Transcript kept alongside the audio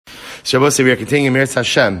Shabbos, we are continuing Meretz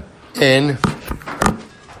Hashem in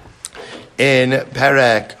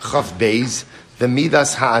Perek Chaf Beis, the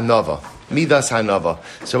Midas Ha'anava. Midas Ha'anava.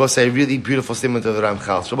 Shabbos, a really beautiful statement of the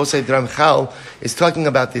Ramchal. Shabbos, the Ramchal is talking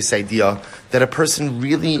about this idea that a person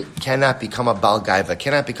really cannot become a Baal Gaiva,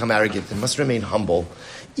 cannot become arrogant, and must remain humble,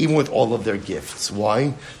 even with all of their gifts.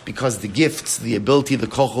 Why? Because the gifts, the ability, the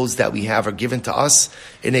kochos that we have are given to us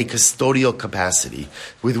in a custodial capacity,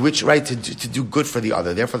 with which right to do good for the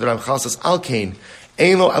other. Therefore, the Ramchal says, Al Kain,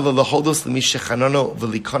 Therefore, the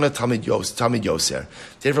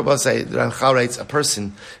Ramchal writes, a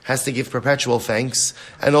person has to give perpetual thanks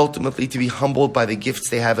and ultimately to be humbled by the gifts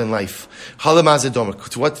they have in life. To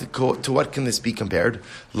what can this be compared?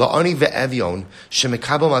 This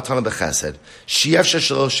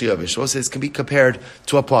can be compared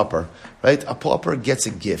to a pauper. Right? A pauper gets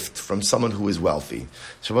a gift from someone who is wealthy.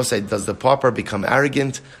 Shabbos say, does the pauper become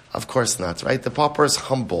arrogant? Of course not, right? The pauper is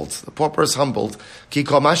humbled. The pauper is humbled. And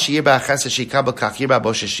the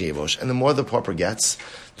more the pauper gets,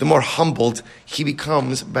 the more humbled he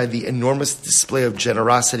becomes by the enormous display of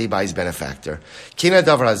generosity by his benefactor.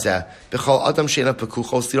 Shabbos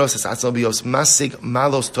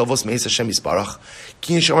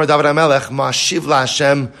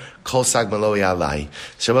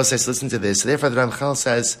says, listen to this. So therefore, the Ramchal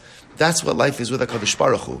says, that's what life is with HaKadosh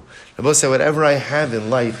Baruch Hu. Shabbos says, whatever I have in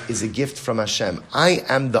life is a gift from Hashem. I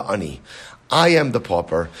am the ani. I am the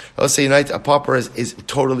pauper. Let's say, a pauper is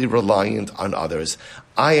totally reliant on others.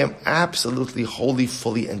 I am absolutely, wholly,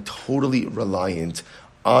 fully, and totally reliant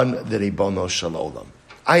on the Ribono Shel Olam.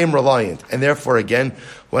 I am reliant, and therefore, again,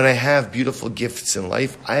 when I have beautiful gifts in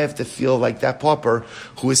life, I have to feel like that pauper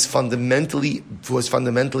who is fundamentally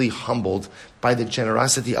humbled by the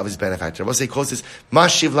generosity of his benefactor. What say calls this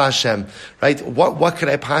Mashiv La Hashem, right? What could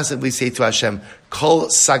I possibly say to Hashem? Kol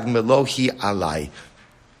sagmelohi alai.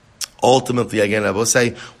 Ultimately, again, I will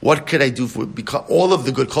say, what could I do because all of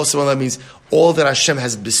the good, that means all that Hashem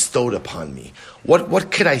has bestowed upon me. What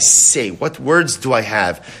could I say? What words do I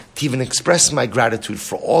have to even express my gratitude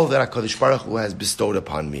for all that HaKadosh Baruch Hu has bestowed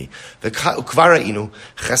upon me? I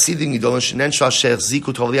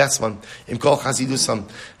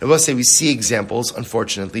will say we see examples,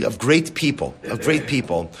 unfortunately, of great people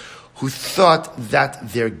who thought that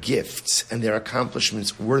their gifts and their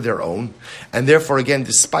accomplishments were their own, and therefore, again,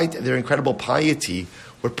 despite their incredible piety,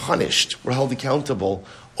 were punished, were held accountable,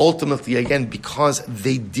 ultimately, again, because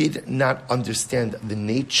they did not understand the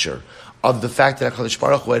nature of the fact that HaKadosh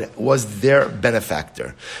Baruch Hu was their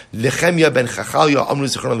benefactor. Nehemia ben Chachalya, Amru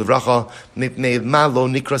Zichron Levracha, Mipnei Malo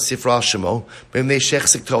Nikra Sifra Shemo, Mipnei Shech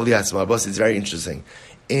Siktov Liatzma. It's very interesting.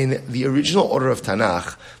 In the original order of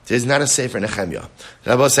Tanakh, there is not a Sefer Nehemiah.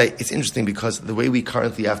 And I will say, it's interesting because the way we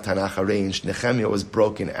currently have Tanakh arranged, Nehemiah was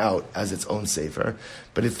broken out as its own Sefer.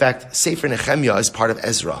 But in fact, Sefer Nehemiah is part of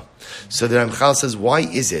Ezra. So the Ramchal says, why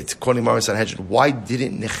is it, according to Maris Sanhedrin, why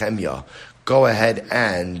didn't Nehemiah go ahead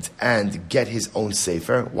and get his own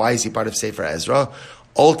Sefer? Why is he part of Sefer Ezra?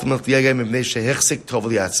 Ultimately, because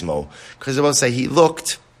I will say, he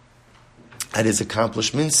looked at his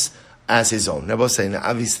accomplishments as his own. Now,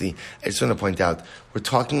 obviously, I just want to point out, we're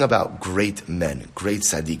talking about great men, great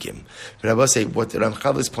tzaddikim. But I will say, what the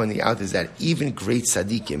Ramchal is pointing out is that even great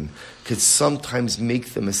tzaddikim could sometimes make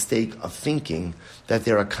the mistake of thinking that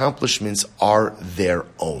their accomplishments are their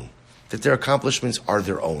own. That their accomplishments are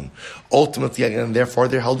their own. Ultimately, and therefore,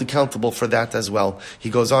 they're held accountable for that as well. He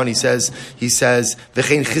goes on, he says,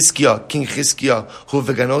 V'chein Chizkiya, King Chizkiya, hu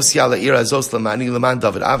v'ganosia la'ir azos l'mani l'man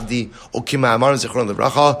David Avdi, ukima amar zichron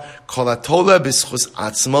l'bracha, kol hatola b'schus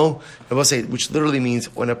atzmo, which literally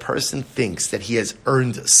means when a person thinks that he has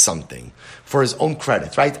earned something for his own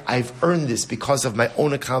credit, right? I've earned this because of my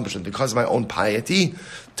own accomplishment, because of my own piety,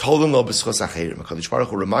 tolim lo b'schus acherim. HaKadosh Baruch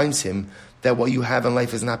Hu reminds him that what you have in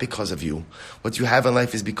life is not because of you. What you have in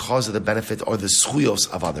life is because of the benefit or the schuyos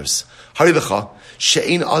of others. Harilecha,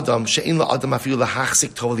 she'ein adam la'adam afilu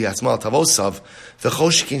lahachzik tov li'atzmal tavosav,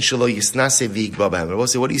 v'choshkin shelo yisnase v'yigba b'hem. We'll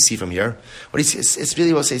say, what do you see from here? It's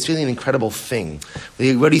really an incredible thing.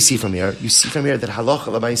 What do you see from here? You see from here that halacha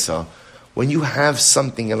l'maisa, when you have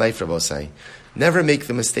something in life, Rabbi say, never make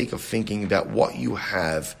the mistake of thinking that what you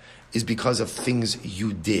have is because of things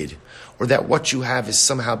you did, or that what you have is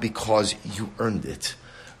somehow because you earned it.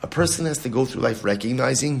 A person has to go through life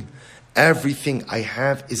recognizing everything I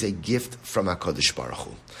have is a gift from HaKadosh Baruch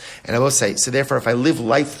Hu. And I will say, so therefore, if I live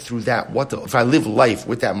life through that, if I live life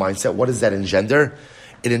with that mindset, what does that engender?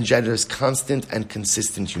 It engenders constant and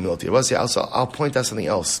consistent humility. I will say also, I'll point out something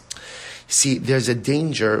else. See, there's a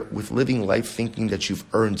danger with living life thinking that you've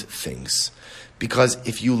earned things. Because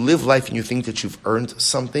if you live life and you think that you've earned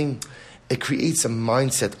something, it creates a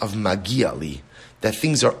mindset of magiali, that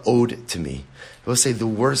things are owed to me. We'll say the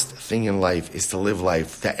worst thing in life is to live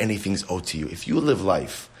life that anything's owed to you. If you live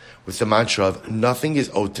life with the mantra of nothing is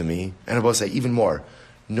owed to me, and I will say even more,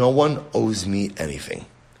 no one owes me anything.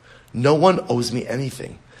 No one owes me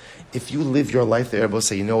anything. If you live your life there, I will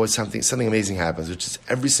say, you know what, something amazing happens, which is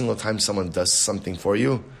every single time someone does something for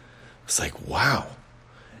you, it's like, wow.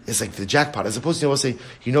 It's like the jackpot. As opposed to, I will say,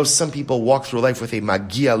 some people walk through life with a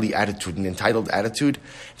magiali attitude, an entitled attitude.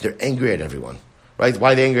 They're angry at everyone. Right?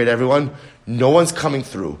 Why are they angry at everyone? No one's coming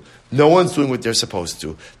through. No one's doing what they're supposed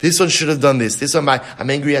to. This one should have done this. I'm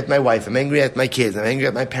angry at my wife. I'm angry at my kids. I'm angry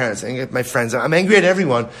at my parents. I'm angry at my friends. I'm angry at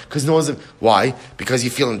everyone because no one's... Why? Because you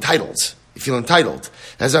feel entitled. You feel entitled.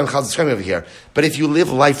 That's what I'm describing over here. But if you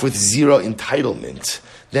live life with zero entitlement,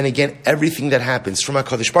 then again, everything that happens from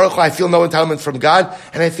HaKadosh Baruch Hu, I feel no entitlement from God,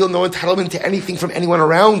 and I feel no entitlement to anything from anyone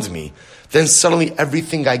around me. Then suddenly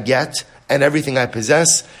everything I get and everything I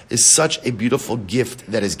possess is such a beautiful gift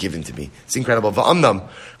that is given to me. It's incredible. Va'amnam,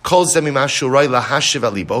 kol ze mimashu roi lahashiv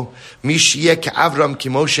alibo, mishiyeh ke'avram,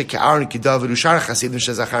 kimoshe, ke'aron, kidav, v'rushar chasidim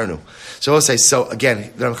shezacharnu. So I'll say,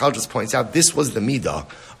 again, the Ramchal just points out, this was the midah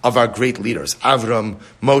of our great leaders. Avram,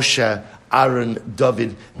 Moshe, Aaron,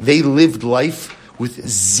 David. They lived life with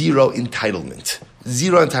zero entitlement.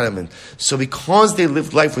 Zero entitlement. So because they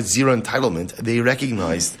lived life with zero entitlement, they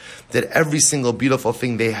recognized that every single beautiful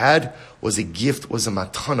thing they had was a gift, was a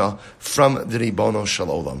matana from the Ribono Shel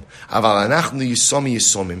Olam. Aval anachnu yisomi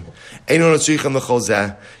yisomim. Eino notzrichim l'chol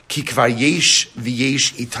zeh, ki kvar yesh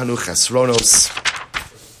v'yesh itanu chesronos.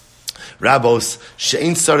 Rabos,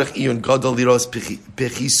 she'in sarich iyun gadol liros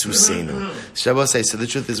pechisusenu. Shabbos say, so the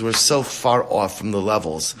truth is we're so far off from the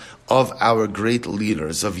levels of our great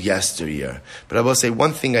leaders of yesteryear. But I will say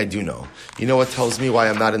one thing I do know. You know what tells me why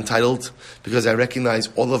I'm not entitled? Because I recognize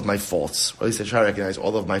all of my faults, or at least I try to recognize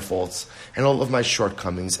all of my faults and all of my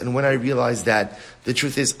shortcomings. And when I realize that, the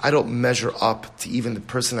truth is I don't measure up to even the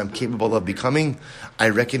person I'm capable of becoming, I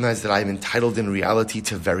recognize that I am entitled in reality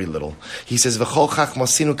to very little. He says, V'chol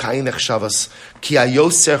chachmasinu ka'in echshavas, ki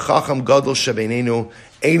ayoser chacham gadol shebeinenu,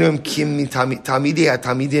 Einam kim tamidi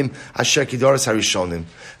atamidim asher kidoras harishonim.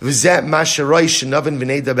 V'zeh ma sheroi shenavin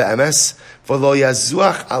v'neida be'emes v'lo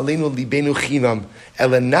yazuach aleinu libenu chinam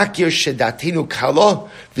ele nakir shedatenu kalo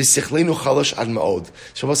v'sichlenu chalosh ad ma'od.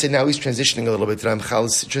 So we'll say now he's transitioning a little bit. Ramchal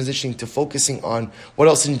is transitioning to focusing on what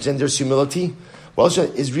else engenders humility. What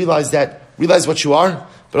else is realize what you are,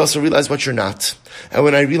 but also realize what you're not. And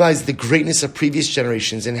when I realize the greatness of previous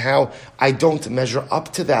generations and how I don't measure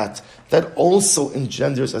up to that, that also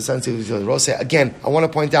engenders a sense of humility. Again, I want to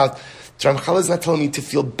point out, Ramchal is not telling me to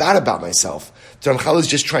feel bad about myself. Ramchal is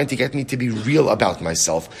just trying to get me to be real about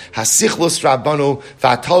myself. Hasichlos rabbanu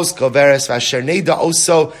v'atos koveres v'asher neida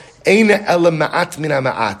oso ein ele ma'at mina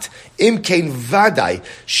ma'at. Im kein vadai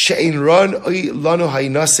she'in ron lanu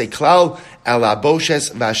haynase klal el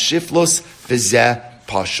aboshes v'ashiflos v'zeh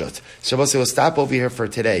pashut. So we'll stop over here for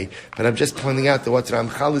today, but I'm just pointing out that what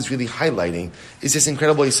Ramchal is really highlighting is this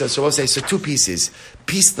incredible. So we'll say, two pieces.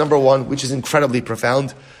 Piece number one, which is incredibly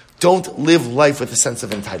profound, don't live life with a sense of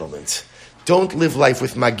entitlement. Don't live life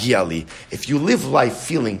with magiali. If you live life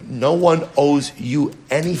feeling no one owes you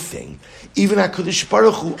anything, even HaKadosh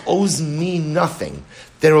Baruch Hu owes me nothing,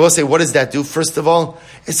 then we'll say, what does that do? First of all,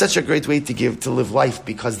 it's such a great way to live life,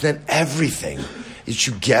 because then everything that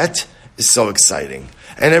you get is so exciting.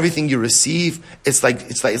 And everything you receive, it's like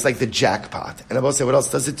the jackpot. And I will say, what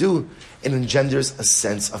else does it do? It engenders a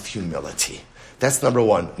sense of humility. That's number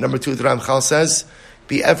one. Number two, the Ramchal says,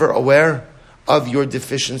 be ever aware of your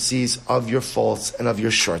deficiencies, of your faults, and of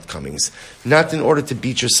your shortcomings. Not in order to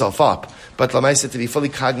beat yourself up, but Lamaisa, to be fully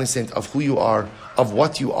cognizant of who you are, of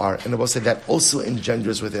what you are. And I will say that also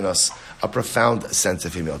engenders within us a profound sense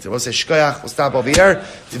of humility. I will say, Shkoyach, we'll stop over here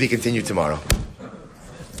to be continued tomorrow.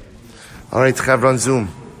 All right, Chavron Zoom.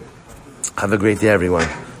 Have a great day, everyone.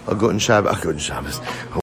 A good Shabbos.